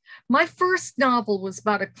convenience. My first novel was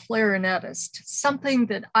about a clarinetist, something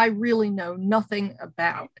that I really know nothing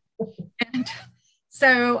about. And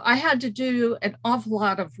so I had to do an awful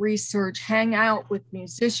lot of research, hang out with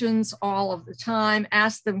musicians all of the time,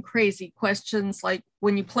 ask them crazy questions like,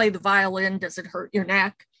 when you play the violin, does it hurt your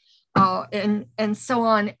neck? And so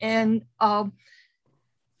on. And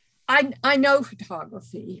I know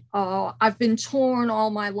photography. I've been torn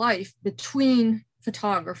all my life between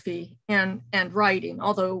photography and writing,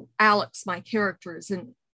 although Alex, my character, is a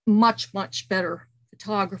much, much better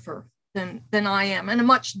photographer than I am, and a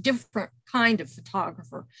much different kind of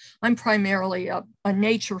photographer. I'm primarily a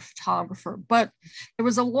nature photographer, but there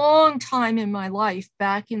was a long time in my life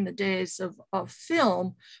back in the days of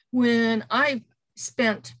film when I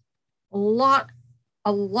spent a lot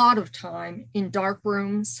of time in dark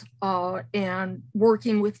rooms and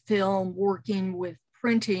working with film, working with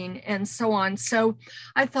printing, and so on. So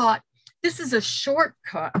I thought, this is a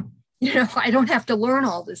shortcut. I don't have to learn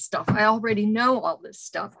all this stuff. I already know all this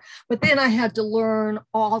stuff. But then I had to learn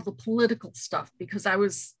all the political stuff because I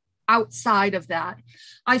was outside of that.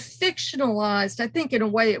 I fictionalized, I think in a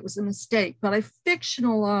way it was a mistake, but I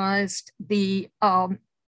fictionalized the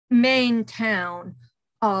main town,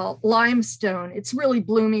 Limestone. It's really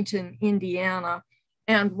Bloomington, Indiana,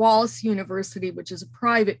 and Wallace University, which is a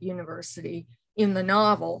private university in the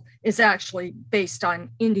novel, is actually based on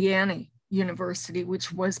Indiana University,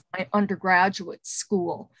 which was my undergraduate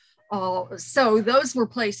school. So those were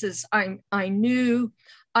places I knew.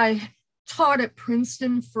 I taught at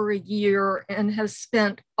Princeton for a year and have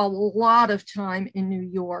spent a lot of time in New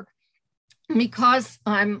York. Because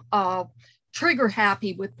I'm trigger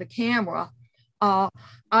happy with the camera,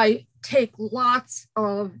 I take lots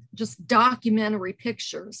of just documentary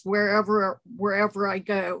pictures wherever I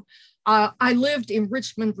go. I lived in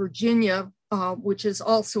Richmond, Virginia, which is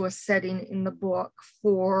also a setting in the book,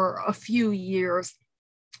 for a few years.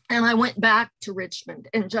 And I went back to Richmond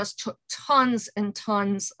and just took tons and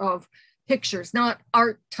tons of pictures, not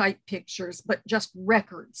art type pictures, but just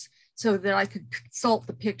records. so that I could consult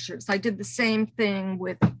the pictures. I did the same thing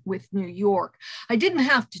with New York. I didn't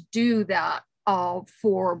have to do that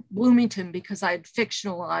for Bloomington because I had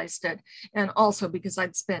fictionalized it, and also because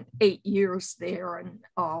I'd spent 8 years there and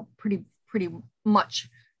pretty much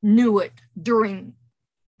knew it during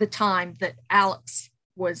the time that Alex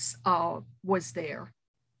was there.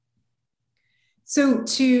 So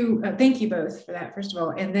to thank you both for that, first of all,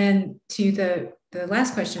 and then to the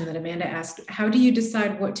last question that Amanda asked, how do you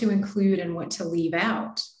decide what to include and what to leave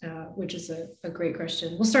out, which is a great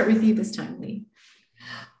question. We'll start with you this time, Lee.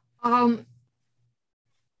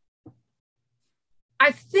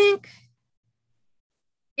 I think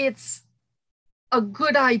it's a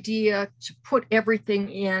good idea to put everything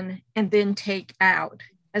in and then take out,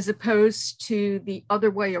 as opposed to the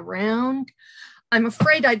other way around. I'm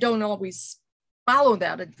afraid I don't always follow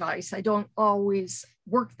that advice. I don't always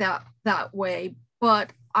work that way,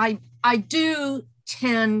 but I do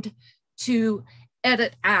tend to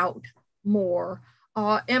edit out more.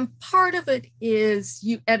 And part of it is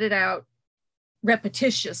you edit out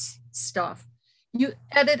repetitious stuff. You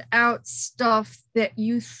edit out stuff that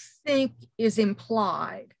you think is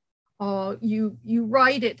implied. You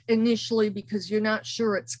write it initially because you're not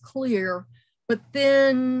sure it's clear, but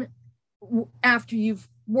then after you've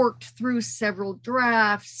worked through several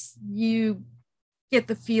drafts, you get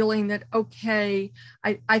the feeling that, okay,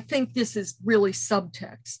 I think this is really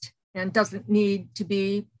subtext and doesn't need to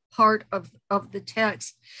be part of the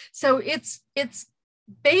text. So it's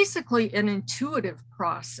basically an intuitive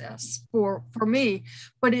process for me,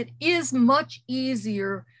 but it is much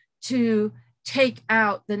easier to take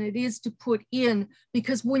out than it is to put in,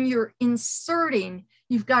 because when you're inserting,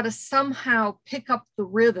 you've got to somehow pick up the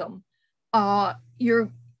rhythm.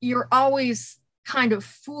 You're always kind of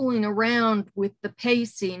fooling around with the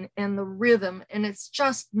pacing and the rhythm, and it's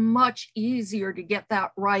just much easier to get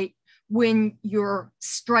that right when you're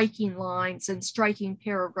striking lines and striking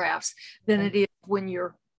paragraphs than it is when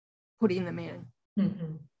you're putting them in.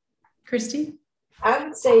 Mm-hmm. Christy? I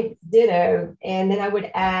would say ditto, and then I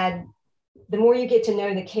would add, the more you get to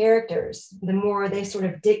know the characters, the more they sort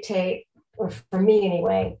of dictate, or for me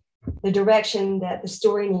anyway, the direction that the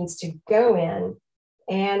story needs to go in.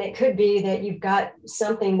 And it could be that you've got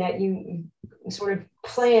something that you sort of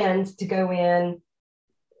planned to go in,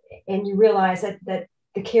 and you realize that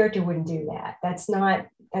the character wouldn't do that. That's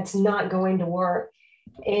not going to work.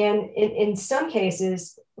 And in some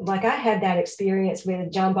cases, like I had that experience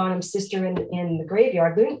with John Bonham's sister in the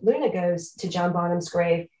graveyard. Luna goes to John Bonham's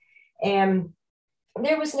grave, and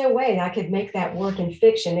there was no way I could make that work in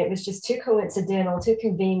fiction. It was just too coincidental, too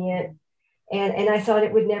convenient, and I thought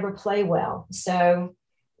it would never play well. So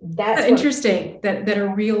that's interesting that a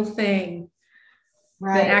real thing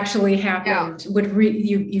that actually happened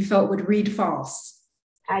you felt would read false.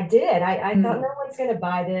 I did. I thought, no one's going to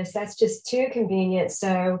buy this. That's just too convenient.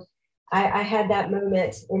 So I had that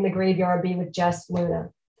moment in the graveyard be with just Luna.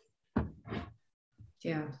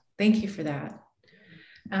 Yeah, thank you for that.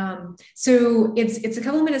 So it's a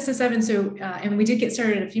couple minutes to 7. So, and we did get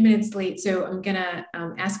started a few minutes late. So I'm going to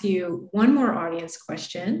ask you one more audience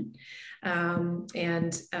question.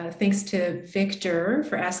 And thanks to Victor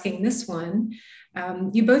for asking this one.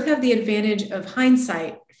 You both have the advantage of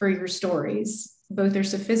hindsight for your stories. Both are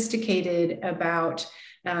sophisticated about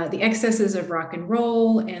the excesses of rock and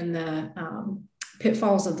roll and the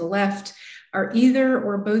pitfalls of the left. Are either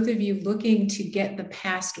or both of you looking to get the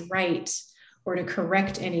past right or to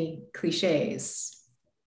correct any cliches?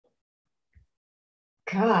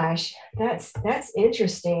 Gosh, that's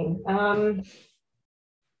interesting. I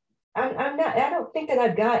don't think that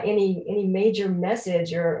I've got any major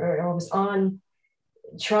message or was on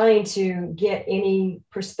trying to get any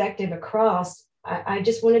perspective across. I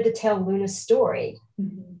just wanted to tell Luna's story.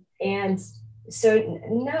 Mm-hmm. And so,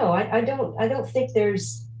 no, I don't think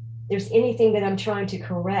there's anything that I'm trying to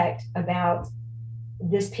correct about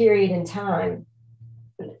this period in time.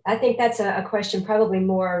 I think that's a question probably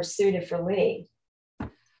more suited for Lee.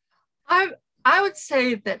 I would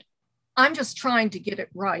say that I'm just trying to get it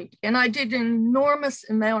right. And I did an enormous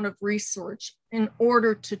amount of research in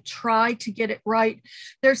order to try to get it right.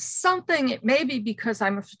 There's something, it may be because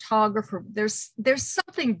I'm a photographer, there's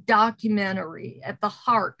something documentary at the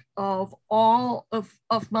heart of all of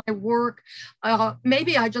my work.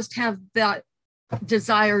 Maybe I just have that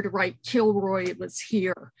desire to write Kilroy was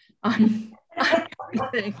here on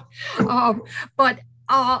everything. But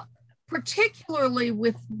particularly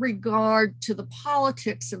with regard to the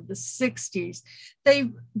politics of the 60s,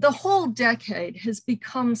 the whole decade has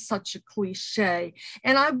become such a cliche.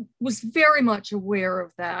 And I was very much aware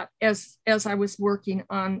of that as I was working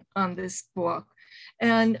on this book.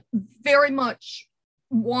 and very much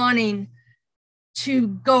wanting to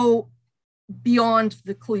go beyond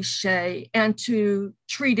the cliche and to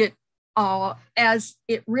treat it as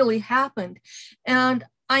it really happened. And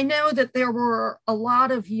I know that there were a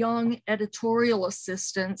lot of young editorial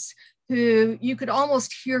assistants who you could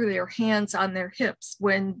almost hear their hands on their hips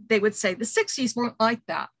when they would say the 60s weren't like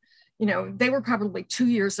that. You know, they were probably 2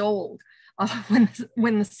 years old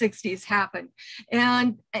when the 60s happened.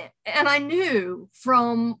 And I knew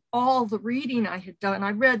from all the reading I had done,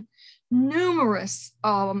 I read numerous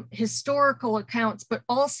historical accounts, but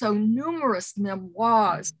also numerous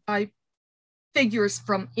memoirs by figures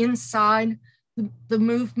from inside the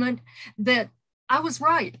movement, that I was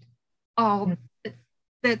right,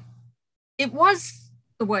 that it was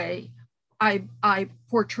the way I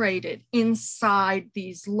portrayed it inside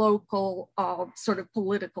these local sort of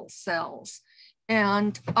political cells,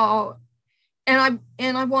 and I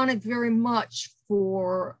wanted very much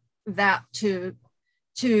for that to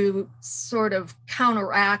sort of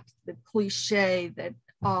counteract the cliche that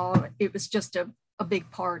it was just a big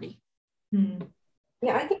party. Mm.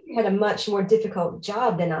 Yeah, I think you had a much more difficult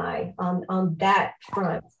job than I on that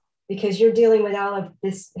front, because you're dealing with all of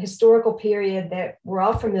this historical period that we're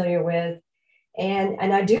all familiar with. And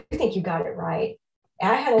I do think you got it right.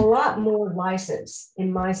 I had a lot more license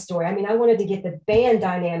in my story. I mean, I wanted to get the band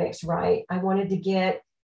dynamics right. I wanted to get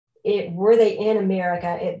it, were they in America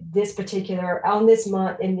at this particular, on this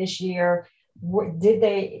month, in this year?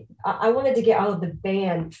 I wanted to get all of the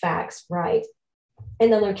band facts right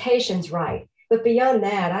and the locations right. But beyond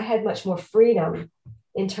that, I had much more freedom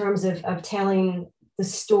in terms of telling the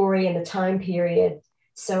story and the time period.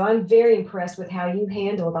 So I'm very impressed with how you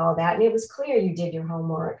handled all that. And it was clear you did your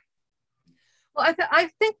homework. Well, I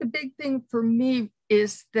think the big thing for me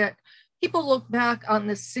is that people look back on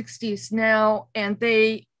the 60s now and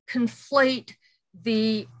they conflate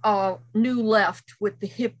the New Left with the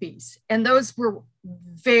hippies. And those were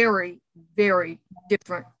very, very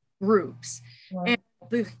different groups. Right. And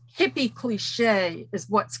the hippie cliche is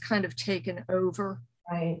what's kind of taken over.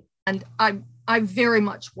 Right. And I very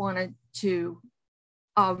much wanted to,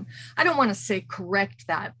 I don't want to say correct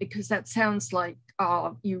that, because that sounds like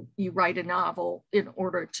you write a novel in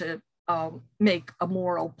order to make a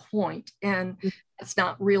moral point. And that's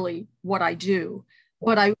not really what I do.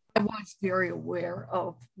 But I was very aware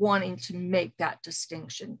of wanting to make that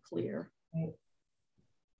distinction clear. Right.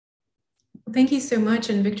 Thank you so much.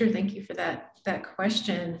 And Victor, thank you for that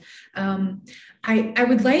question. I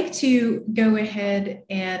would like to go ahead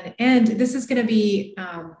and this is going to be,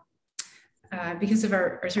 because of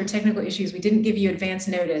our sort of technical issues, we didn't give you advance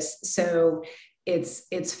notice. So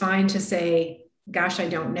it's fine to say, gosh, I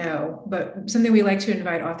don't know. But something we like to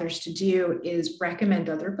invite authors to do is recommend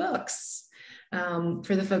other books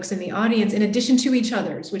for the folks in the audience, in addition to each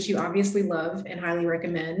other's, which you obviously love and highly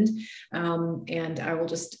recommend. And I will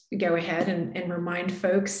just go ahead and remind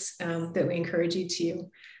folks that we encourage you to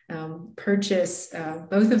purchase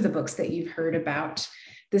both of the books that you've heard about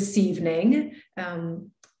this evening.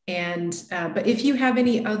 But if you have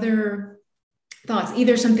any other thoughts,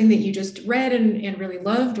 either something that you just read and really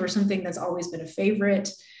loved, or something that's always been a favorite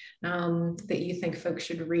that you think folks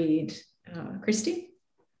should read, Christy?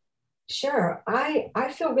 Sure.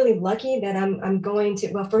 I feel really lucky that I'm going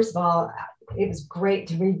to, well, first of all, it was great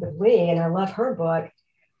to read with Lee, and I love her book.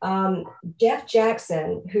 Jeff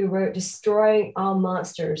Jackson, who wrote Destroying All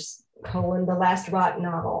Monsters, the Last Rock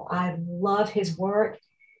novel. I love his work.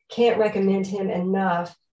 Can't recommend him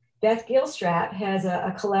enough. Beth Gilstrap has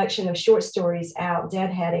a collection of short stories out,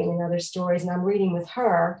 Deadheading and other stories, and I'm reading with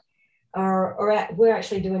her. We're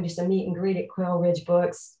actually doing just a meet and greet at Quail Ridge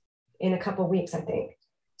Books in a couple of weeks, I think.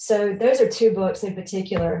 So those are two books in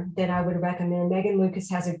particular that I would recommend. Megan Lucas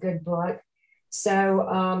has a good book.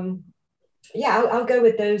 So yeah, I'll go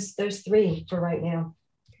with those three for right now.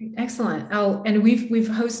 Excellent. And we've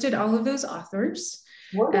hosted all of those authors.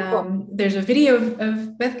 Wonderful. There's a video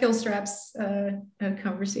of Beth Gilstrap's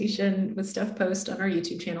conversation with Stuff Post on our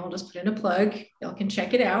YouTube channel. I'll just put in a plug. Y'all can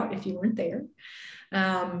check it out if you weren't there.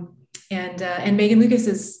 And Megan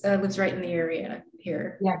Lucas lives right in the area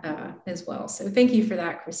here as well. So thank you for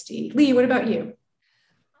that, Christy. Lee, what about you?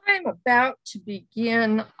 I'm about to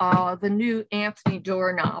begin the new Anthony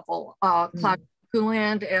Doerr novel, Cloud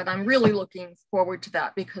Land, and I'm really looking forward to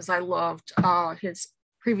that because I loved his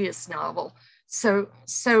previous novel so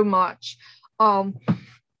much.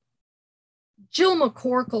 Jill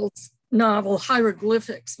McCorkle's novel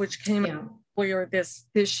Hieroglyphics, which came out earlier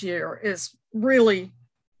this year, is really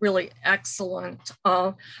excellent.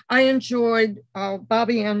 I enjoyed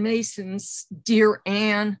Bobby Ann Mason's Dear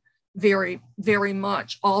Anne very, very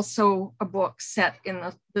much. Also a book set in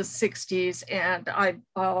the 60s, and I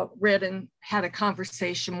read and had a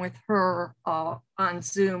conversation with her on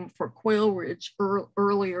Zoom for Quail Ridge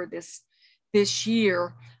earlier this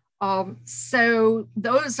year. So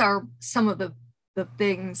those are some of the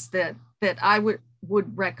things that I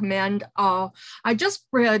would recommend. I just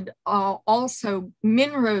read also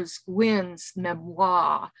Minrose Gwynn's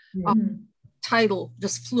memoir. Title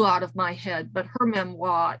just flew out of my head, but her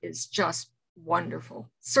memoir is just wonderful.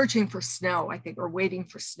 Searching for Snow, I think, or Waiting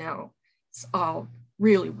for Snow. It's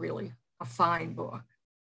really, really a fine book.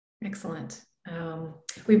 Excellent.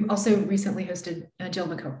 We've also recently hosted Jill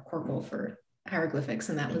McCorkle for Hieroglyphics,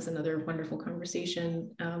 and that was another wonderful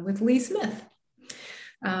conversation with Lee Smith.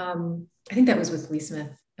 I think that was with Lee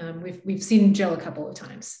Smith. We've seen Jill a couple of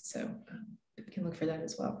times, so we can look for that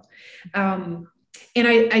as well. And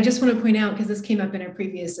I just want to point out, because this came up in a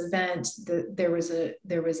previous event, that there was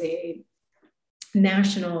a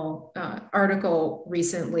national article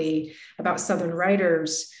recently about Southern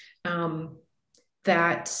writers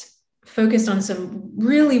that focused on some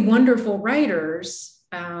really wonderful writers,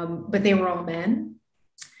 but they were all men.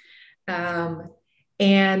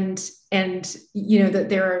 And you know, that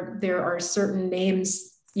there are certain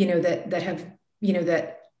names, you know, that have, you know,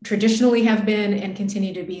 that traditionally have been and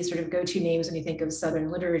continue to be sort of go-to names when you think of Southern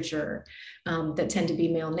literature, that tend to be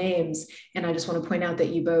male names. And I just want to point out that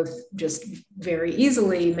you both just very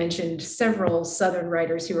easily mentioned several Southern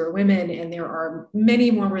writers who are women, and there are many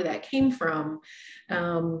more where that came from.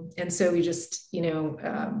 And so we just, you know,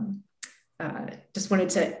 just wanted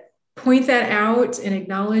to point that out and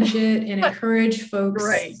acknowledge it and encourage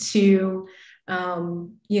folks to,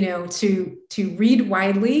 you know, to read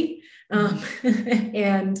widely.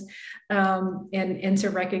 And to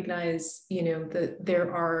recognize, you know, that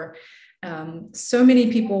there are so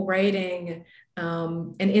many people writing,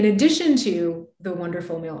 and in addition to the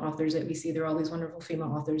wonderful male authors that we see, there are all these wonderful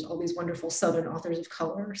female authors, all these wonderful Southern authors of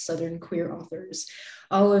color, Southern queer authors,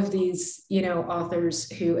 all of these, you know,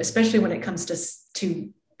 authors who, especially when it comes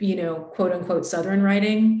to you know, quote unquote Southern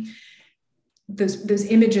writing, those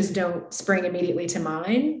images don't spring immediately to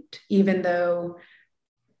mind, even though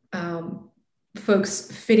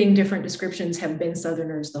folks fitting different descriptions have been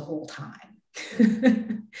Southerners the whole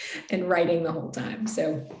time and writing the whole time.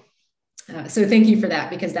 So thank you for that,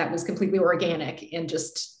 because that was completely organic and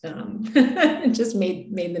just just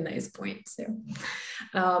made the nice point. So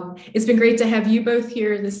it's been great to have you both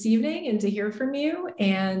here this evening and to hear from you.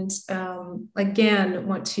 And again,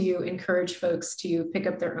 want to encourage folks to pick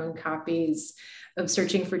up their own copies of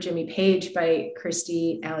Searching for Jimmy Page by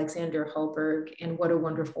Christy Alexander Hallberg and What a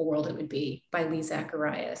Wonderful World It Would Be by Lee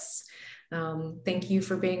Zacharias. Thank you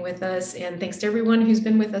for being with us, and thanks to everyone who's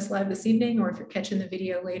been with us live this evening, or if you're catching the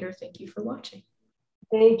video later, thank you for watching.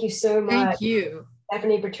 Thank you so much. Thank you.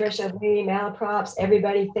 Stephanie, Patricia, Lee, Malaprops,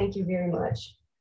 everybody, thank you very much.